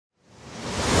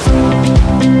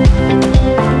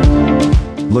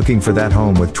Looking for that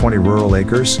home with 20 rural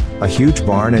acres, a huge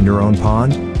barn and your own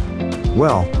pond?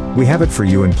 Well, we have it for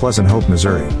you in Pleasant Hope,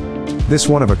 Missouri. This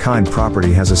one-of-a-kind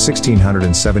property has a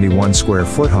 1,671 square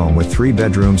foot home with 3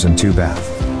 bedrooms and 2 baths.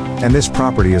 And this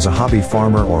property is a hobby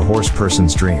farmer or horse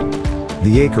person's dream.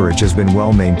 The acreage has been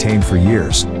well maintained for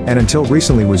years, and until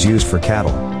recently was used for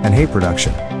cattle and hay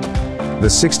production. The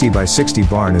 60 by 60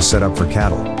 barn is set up for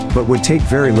cattle, but would take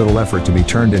very little effort to be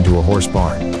turned into a horse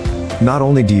barn. Not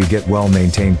only do you get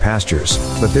well-maintained pastures,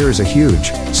 but there is a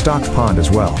huge, stocked pond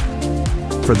as well.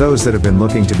 For those that have been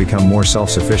looking to become more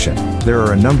self-sufficient, there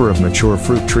are a number of mature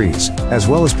fruit trees, as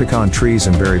well as pecan trees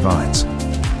and berry vines.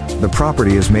 The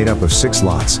property is made up of 6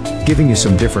 lots, giving you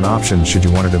some different options should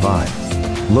you want to divide.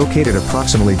 Located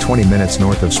approximately 20 minutes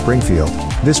north of Springfield,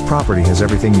 this property has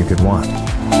everything you could want.